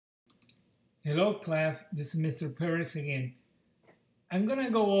Hello class, this is Mr. Perez again. I'm gonna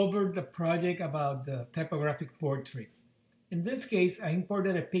go over the project about the typographic portrait. In this case, I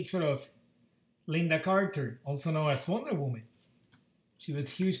imported a picture of Linda Carter, also known as Wonder Woman. She was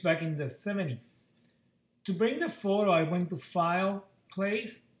huge back in the 70s. To bring the photo, I went to File,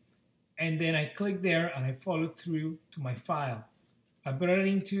 Place, and then I clicked there and I followed through to my file. I brought it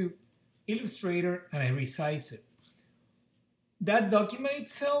into Illustrator and I resized it. That document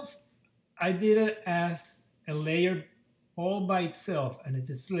itself, I did it as a layer all by itself, and it's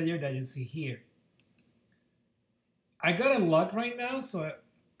this layer that you see here. I got a lock right now, so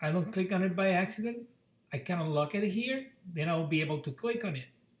I don't click on it by accident. I can unlock it here, then I'll be able to click on it.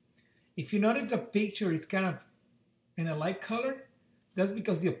 If you notice the picture is kind of in a light color, that's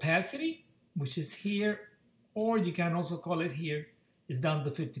because the opacity, which is here, or you can also call it here, is down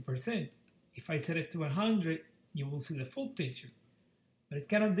to 50%. If I set it to 100, you will see the full picture. But it's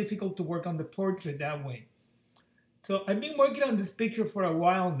kind of difficult to work on the portrait that way. So I've been working on this picture for a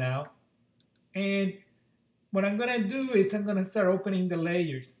while now, and what I'm gonna do is I'm gonna start opening the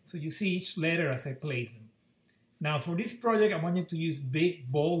layers so you see each letter as I place them. Now for this project, I want you to use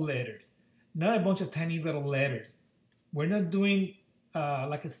big, bold letters, not a bunch of tiny little letters. We're not doing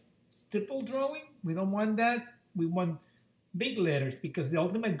like a stipple drawing. We don't want that. We want big letters because the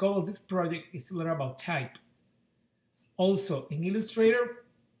ultimate goal of this project is to learn about type. Also, in Illustrator,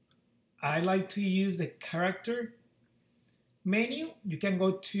 I like to use the character menu. You can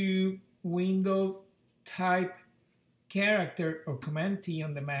go to Window, Type, Character, or Command T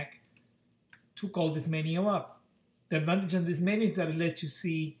on the Mac to call this menu up. The advantage of this menu is that it lets you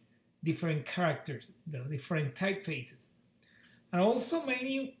see different characters, the different typefaces. And also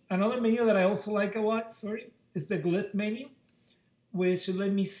another menu that I also like a lot, is the glyph menu, which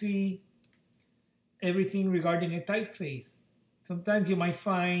let me see everything regarding a typeface. Sometimes you might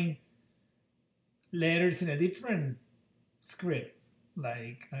find letters in a different script,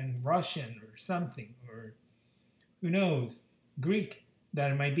 like in Russian or something, or who knows, Greek,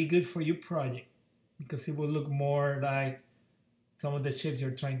 that might be good for your project because it will look more like some of the shapes you're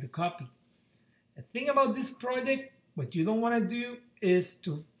trying to copy. The thing about this project, what you don't want to do is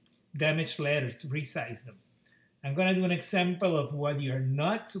to damage letters, to resize them. I'm going to do an example of what you're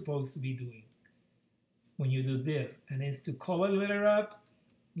not supposed to be doing when you do this, and it's to call a letter up.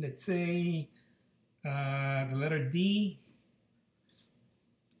 Let's say the letter D,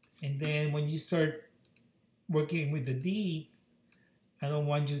 and then when you start working with the D, I don't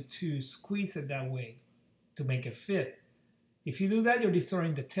want you to squeeze it that way to make it fit. If you do that, you're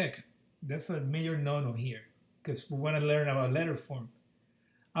distorting the text. That's a major no-no here because we want to learn about letter form.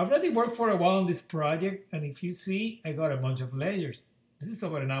 I've already worked for a while on this project, and if you see, I got a bunch of layers. This is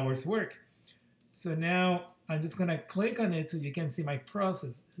over an hour's work. So now I'm just gonna click on it so you can see my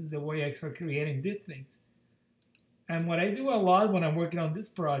process. This is the way I start creating these things. And what I do a lot when I'm working on this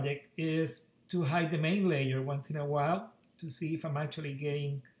project is to hide the main layer once in a while to see if I'm actually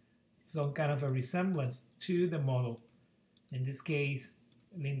getting some kind of a resemblance to the model. In this case,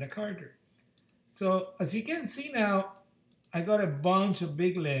 Linda Carter. So as you can see now, I got a bunch of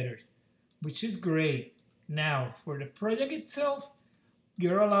big letters, which is great. Now for the project itself,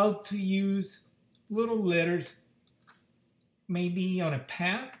 you're allowed to use little letters, maybe on a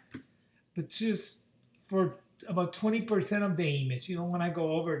path, but just for about 20% of the image. You don't want to go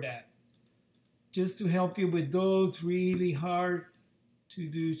over that. Just to help you with those really hard to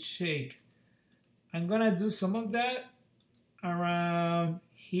do shapes. I'm gonna do some of that around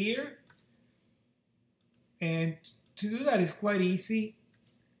here. And to do that is quite easy.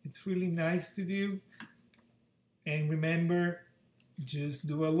 It's really nice to do. And remember, just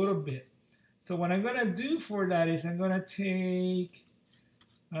do a little bit. So what I'm gonna do for that is I'm gonna take,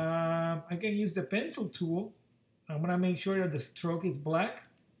 I can use the pencil tool. I'm gonna make sure that the stroke is black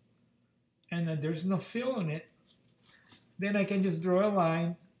and that there's no fill on it. Then I can just draw a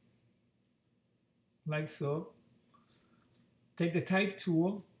line like so. Take the type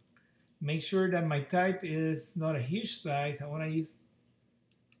tool, make sure that my type is not a huge size. I wanna use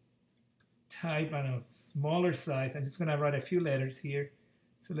type on a smaller size. I'm just gonna write a few letters here.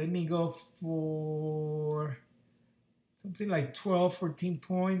 So let me go for something like 12, 14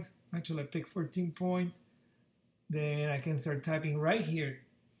 points. Actually, I pick 14 points. Then I can start typing right here.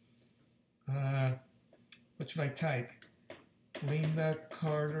 What should I type? Linda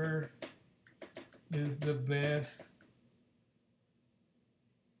Carter is the best.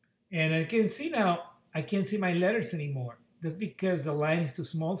 And I can see now, I can't see my letters anymore. That's because the line is too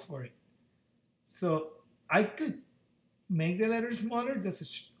small for it. So I could make the letters smaller. That's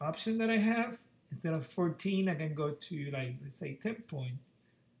an option that I have. Instead of 14, I can go to, like, let's say 10 points.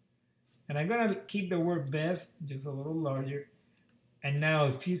 And I'm gonna keep the word best just a little larger. And now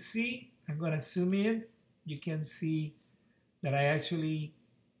if you see, I'm gonna zoom in, you can see that I actually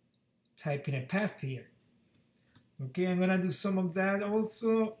type in a path here. Okay, I'm gonna do some of that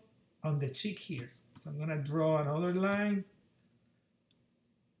also on the cheek here. So I'm gonna draw another line,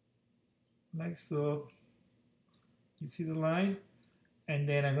 like so. You see the line? And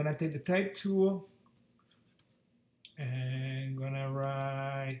then I'm gonna take the type tool and I'm gonna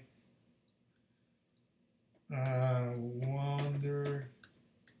write Wonder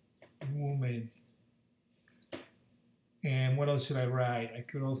Woman. And what else should I write? I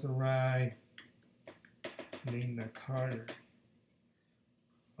could also write Linda Carter.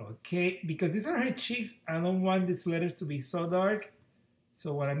 Okay, because these are her cheeks, I don't want these letters to be so dark.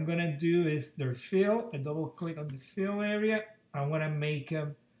 So what I'm gonna do is their fill, I double click on the fill area. I wanna make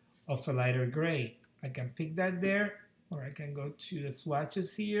them of a lighter gray. I can pick that there, or I can go to the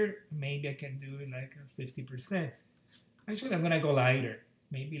swatches here. Maybe I can do it like a 50%. Actually, I'm gonna go lighter,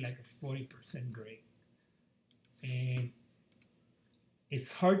 maybe like a 40% gray. And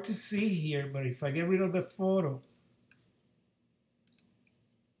it's hard to see here, but if I get rid of the photo,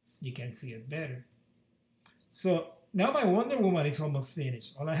 you can see it better. So now my Wonder Woman is almost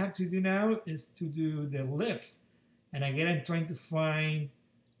finished. All I have to do now is to do the lips. And again, I'm trying to find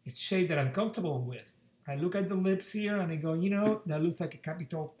a shade that I'm comfortable with. I look at the lips here and I go, you know, that looks like a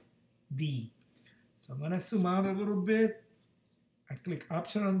capital D. So I'm gonna zoom out a little bit. I click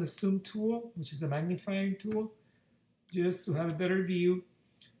Option on the Zoom tool, which is a magnifying tool, just to have a better view.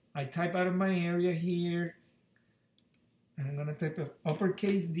 I type out of my area here, and I'm gonna type a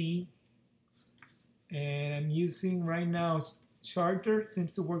uppercase D. And I'm using right now Charter,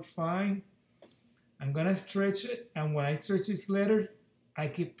 seems to work fine. I'm gonna stretch it, and when I stretch this letter, I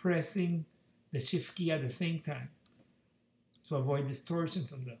keep pressing the Shift key at the same time to avoid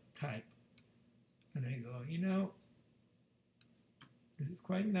distortions on the type. And I go, you know, this is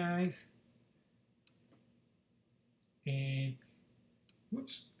quite nice. And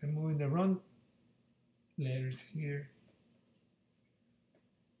whoops, I'm moving the wrong letters here.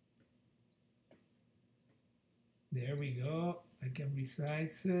 There we go. I can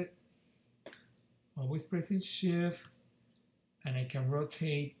resize it. Always pressing Shift, and I can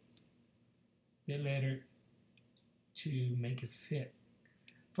rotate the letter to make it fit.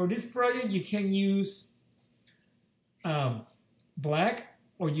 For this project, you can use black,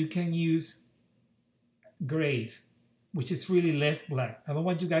 or you can use grays, which is really less black. I don't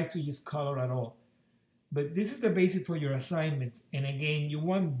want you guys to use color at all. But this is the basic for your assignments. And again, you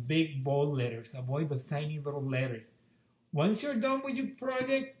want big, bold letters. Avoid those tiny little letters. Once you're done with your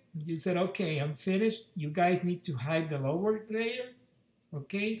project, you said, okay, I'm finished. You guys need to hide the lower layer,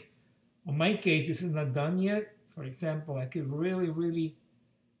 okay? In my case, this is not done yet. For example, I could really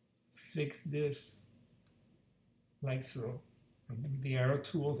fix this like so. With the arrow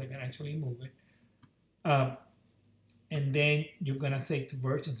tools, I can actually move it. And then you're gonna save 2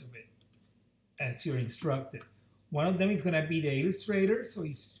 versions of it as you're instructed. One of them is gonna be the Illustrator, so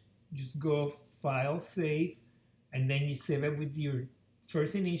you just go File, Save, and then you save it with your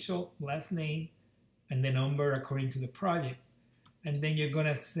first initial, last name, and the number according to the project. And then you're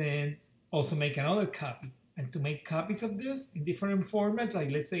gonna also make another copy. And to make copies of this in different formats, like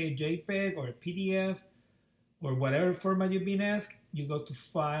let's say a JPEG or a PDF, or whatever format you've been asked, you go to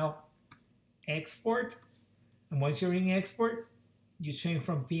File, Export, and once you're in Export, you change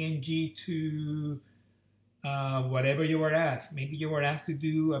from PNG to whatever you were asked. Maybe you were asked to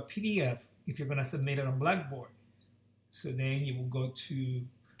do a PDF if you're gonna submit it on Blackboard. So then you will go to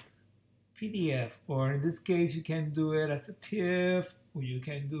PDF, or in this case, you can do it as a TIFF, or you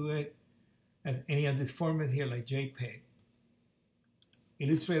can do it as any of these formats here, like JPEG.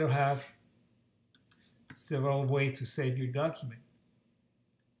 Illustrator have several ways to save your document.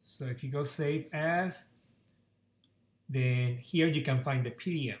 So if you go Save As, then here you can find the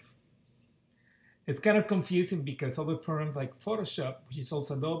PDF. It's kind of confusing because other programs like Photoshop, which is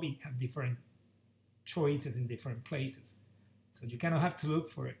also Adobe, have different choices in different places. So you kind of have to look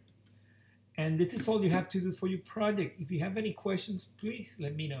for it. And this is all you have to do for your project. If you have any questions, please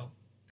let me know.